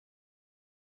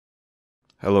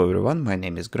Hello everyone, my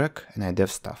name is Greg and I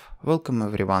dev stuff. Welcome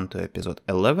everyone to episode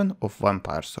 11 of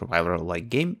Vampire Survivor-like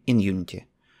game in Unity.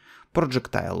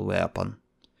 Projectile weapon.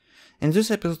 In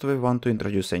this episode we want to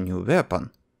introduce a new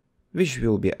weapon, which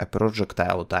will be a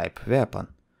projectile type weapon.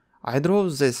 I draw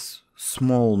this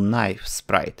small knife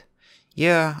sprite.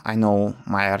 Yeah, I know,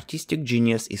 my artistic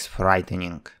genius is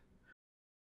frightening.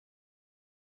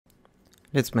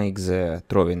 Let's make the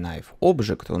throwing knife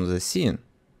object on the scene.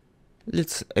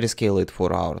 Let's rescale it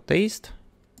for our taste.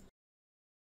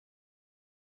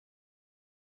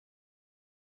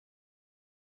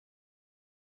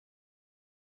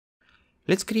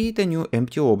 Let's create a new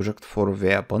empty object for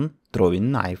weapon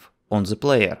throwing knife on the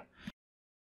player,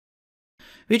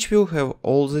 which will have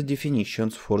all the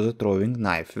definitions for the throwing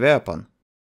knife weapon.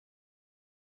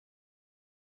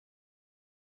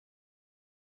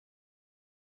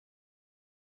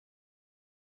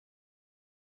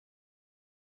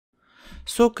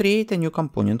 So create a new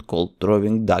component called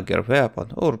throwing dagger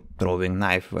weapon or throwing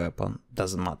knife weapon,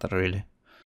 doesn't matter really.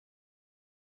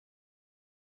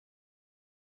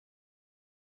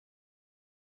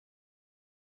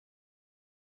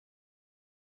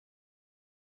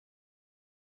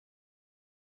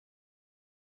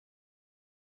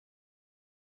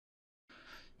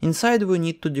 Inside we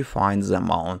need to define the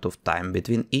amount of time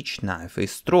between each knife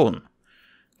is thrown.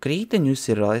 Create a new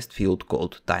serialized field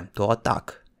called time to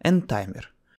attack and timer.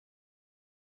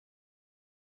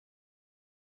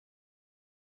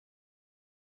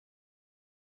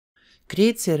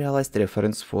 Create serialized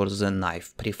reference for the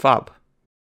knife prefab.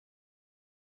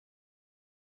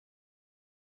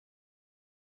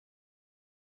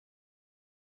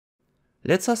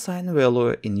 Let's assign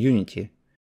value in Unity.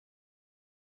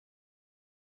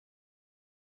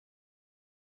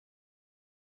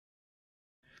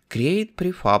 Create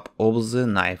prefab of the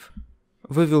knife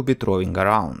we will be throwing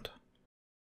around.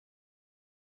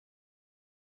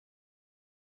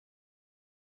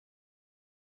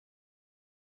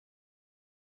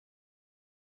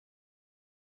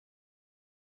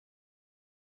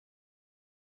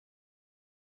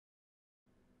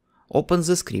 Open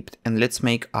the script and let's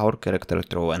make our character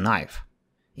throw a knife.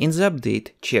 In the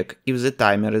update, check if the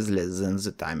timer is less than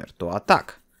the timer to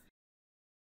attack.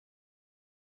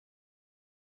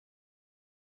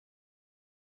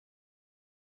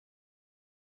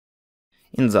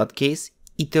 In that case,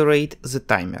 iterate the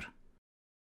timer.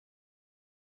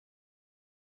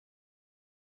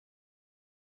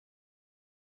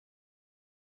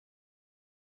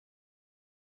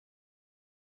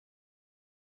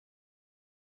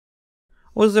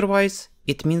 Otherwise,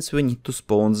 it means we need to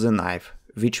spawn the knife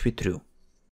which we threw.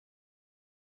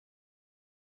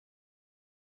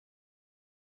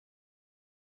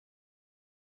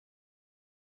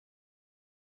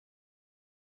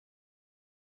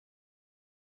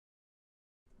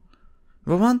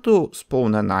 We want to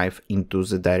spawn a knife into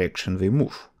the direction we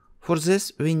move. For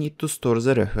this, we need to store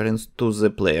the reference to the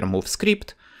player move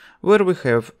script, where we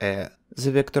have the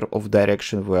vector of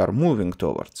direction we are moving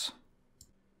towards.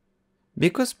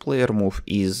 Because player move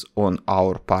is on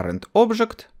our parent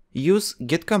object, use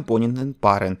getComponent in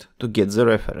parent to get the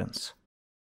reference.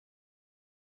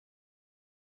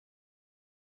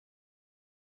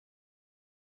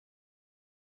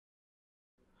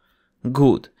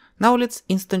 Good. Now let's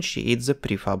instantiate the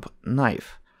prefab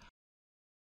knife.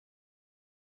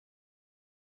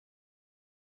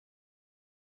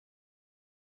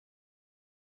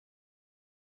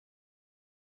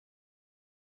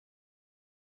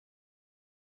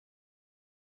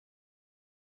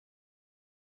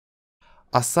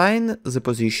 Assign the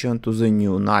position to the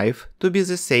new knife to be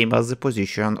the same as the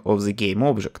position of the game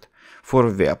object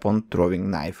for weapon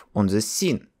throwing knife on the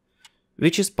scene,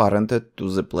 which is parented to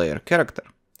the player character,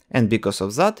 and because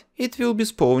of that, it will be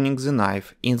spawning the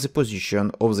knife in the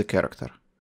position of the character.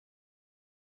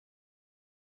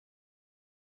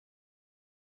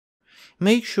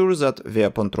 Make sure that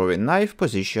weapon throwing knife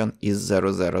position is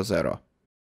 000.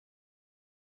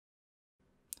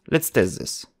 Let's test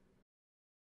this.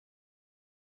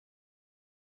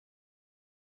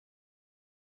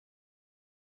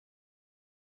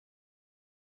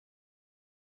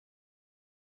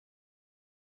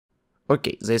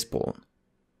 Okay, they spawn.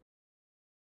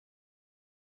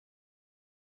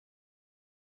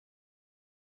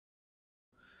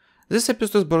 This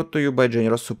episode is brought to you by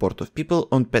generous support of people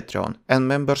on Patreon and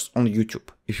members on YouTube.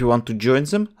 If you want to join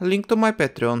them, link to my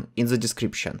Patreon in the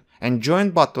description and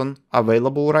join button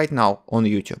available right now on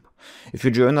YouTube. If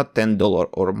you join at $10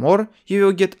 or more, you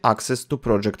will get access to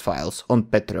project files on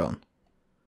Patreon.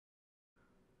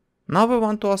 Now we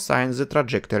want to assign the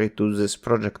trajectory to this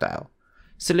projectile.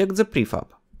 Select the prefab.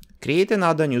 create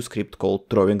another new script called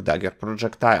throwing dagger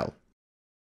projectile.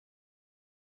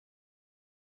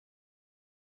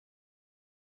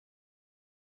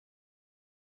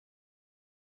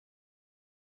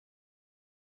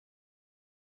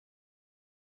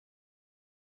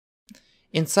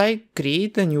 Inside,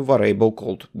 create a new variable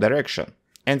called direction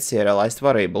and serialized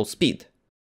variable speed.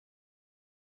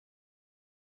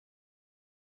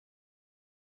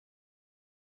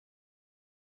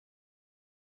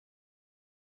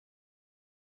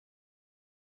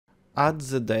 Add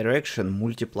the direction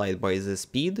multiplied by the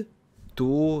speed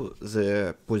to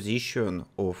the position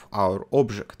of our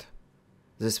object.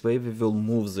 This way we will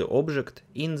move the object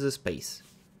in the space.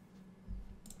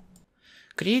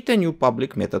 Create a new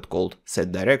public method called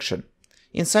setDirection.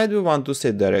 Inside we want to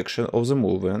set direction of the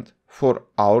movement for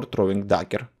our throwing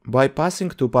dagger by passing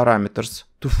two parameters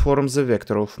to form the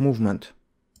vector of movement.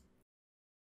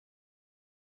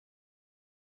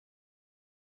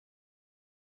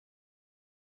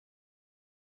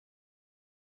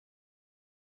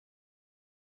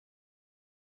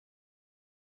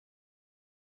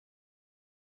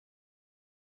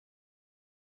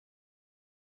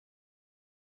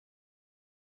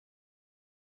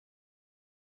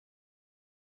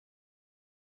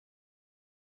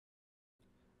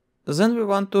 Then we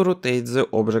want to rotate the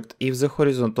object if the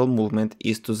horizontal movement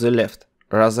is to the left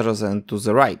rather than to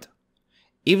the right.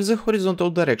 If the horizontal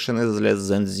direction is less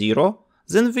than 0,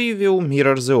 then we will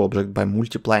mirror the object by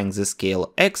multiplying the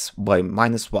scale x by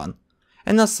 -1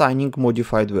 and assigning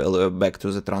modified value back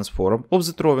to the transform of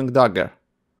the throwing dagger.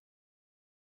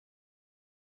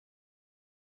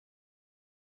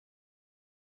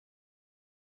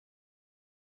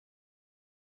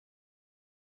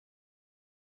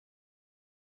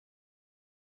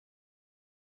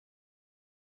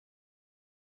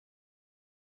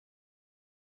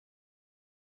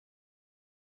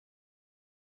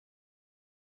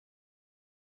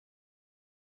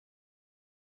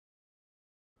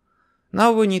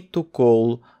 Now we need to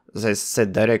call this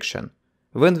setDirection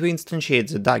when we instantiate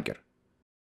the dagger.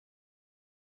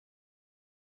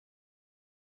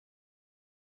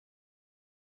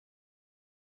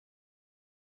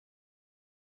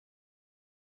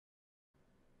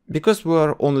 Because we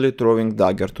are only throwing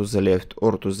dagger to the left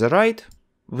or to the right,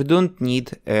 we don't need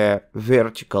a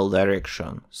vertical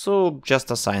direction, so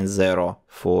just assign 0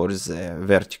 for the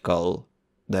vertical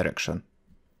direction.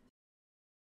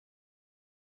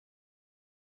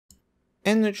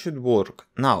 And it should work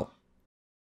now.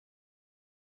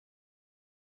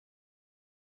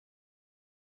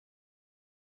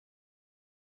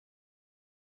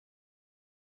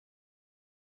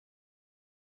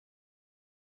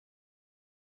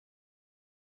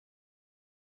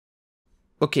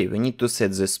 Okay, we need to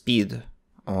set the speed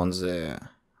on the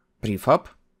prefab.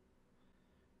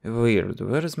 Weird,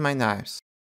 where is my knives?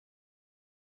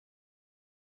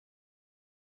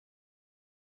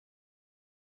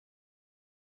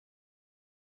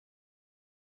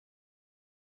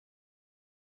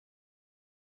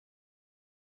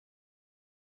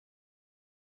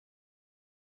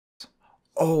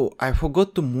 Oh, I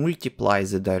forgot to multiply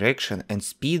the direction and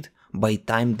speed by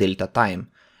time delta time.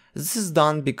 This is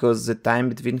done because the time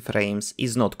between frames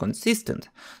is not consistent,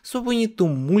 so we need to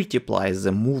multiply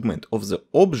the movement of the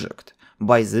object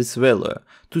by this value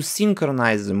to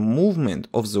synchronize the movement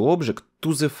of the object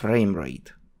to the frame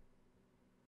rate.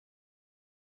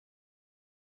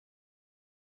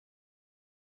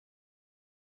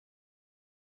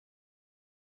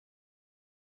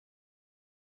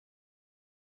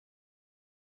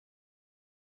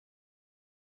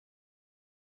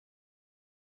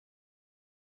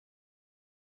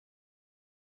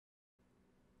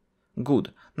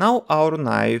 Good, now our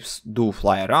knives do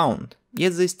fly around,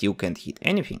 yet they still can't hit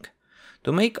anything.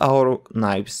 To make our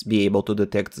knives be able to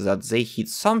detect that they hit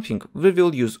something, we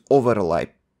will use overlap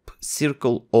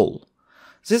circle all.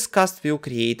 This cast will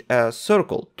create a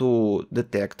circle to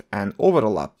detect an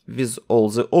overlap with all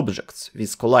the objects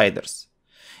with colliders.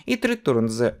 It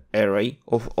returns the array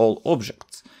of all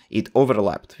objects it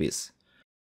overlapped with.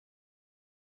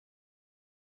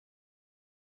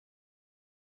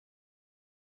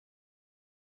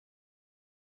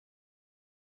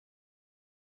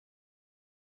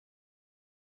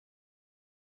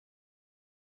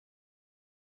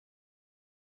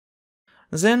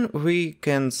 Then we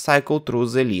can cycle through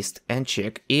the list and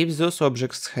check if those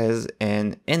objects has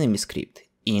an enemy script.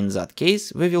 In that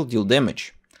case, we will deal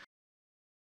damage.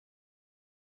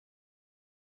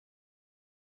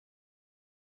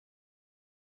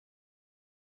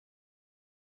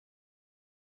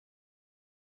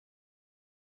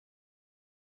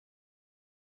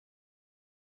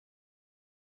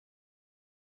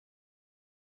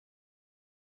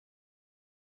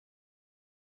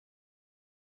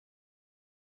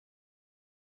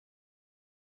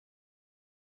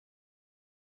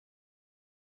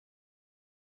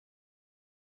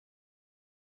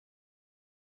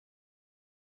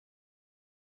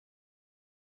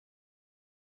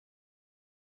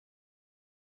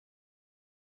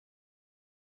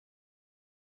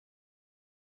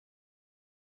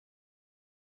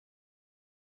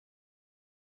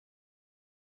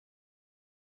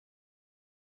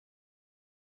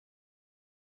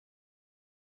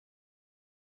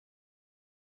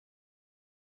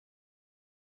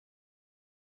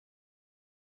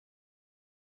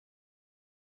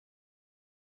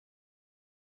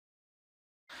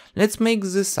 Let's make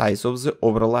the size of the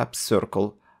overlap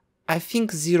circle. I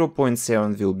think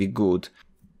 0.7 will be good.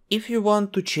 If you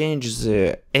want to change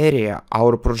the area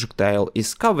our projectile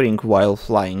is covering while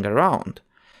flying around,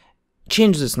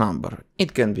 change this number.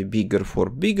 It can be bigger for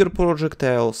bigger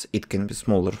projectiles, it can be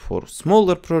smaller for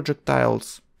smaller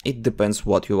projectiles. It depends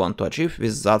what you want to achieve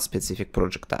with that specific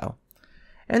projectile.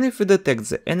 And if we detect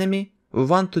the enemy, we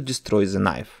want to destroy the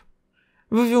knife.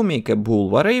 We will make a bool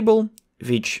variable,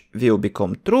 which will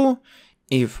become true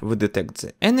if we detect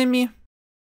the enemy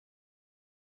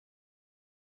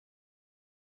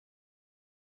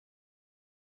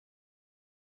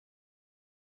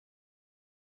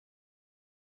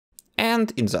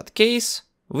and in that case,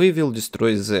 we will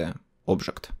destroy the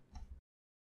object.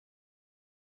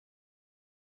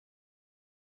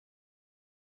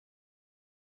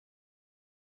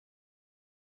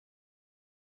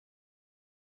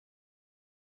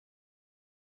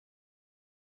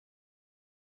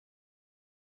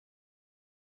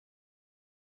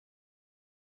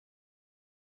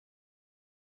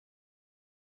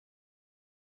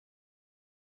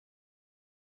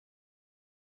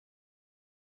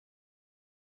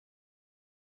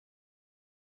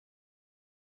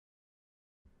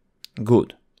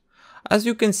 Good. As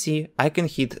you can see, I can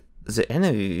hit the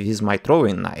enemy with my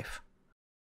throwing knife.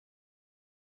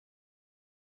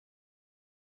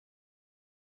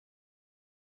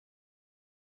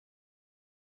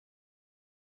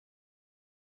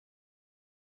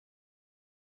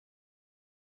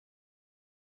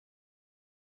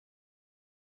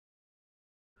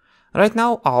 Right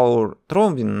now our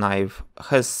throwing knife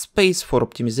has space for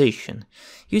optimization.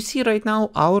 You see right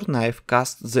now our knife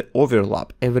casts the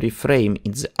overlap every frame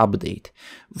in the update,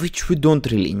 which we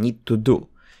don't really need to do.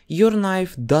 Your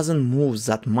knife doesn't move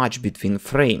that much between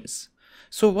frames.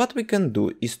 So what we can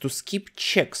do is to skip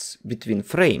checks between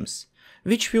frames,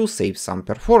 which will save some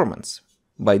performance.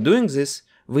 By doing this,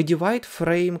 we divide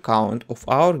frame count of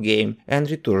our game and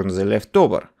return the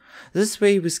leftover. This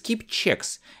way we skip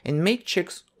checks and make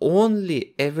checks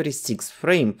only every 6th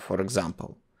frame, for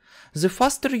example. The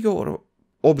faster your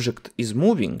object is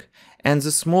moving and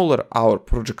the smaller our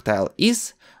projectile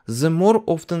is, the more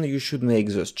often you should make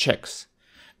those checks.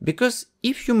 Because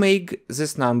if you make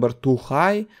this number too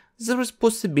high, there is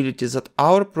possibility that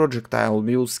our projectile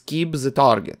will skip the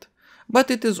target, but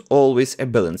it is always a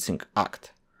balancing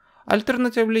act.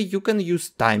 Alternatively, you can use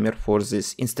timer for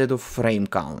this instead of frame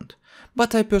count,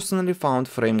 but I personally found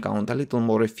frame count a little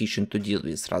more efficient to deal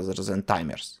with rather than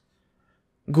timers.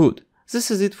 Good, this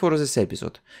is it for this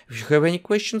episode. If you have any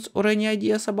questions or any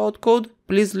ideas about code,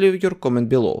 please leave your comment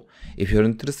below. If you're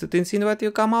interested in seeing what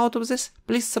will come out of this,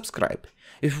 please subscribe.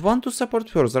 If you want to support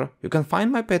further, you can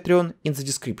find my Patreon in the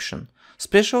description.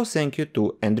 Special thank you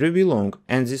to Andrew B. Long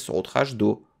and the Salt Hash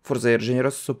Do for their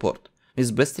generous support.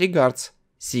 With best regards,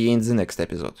 see you in the next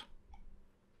episode.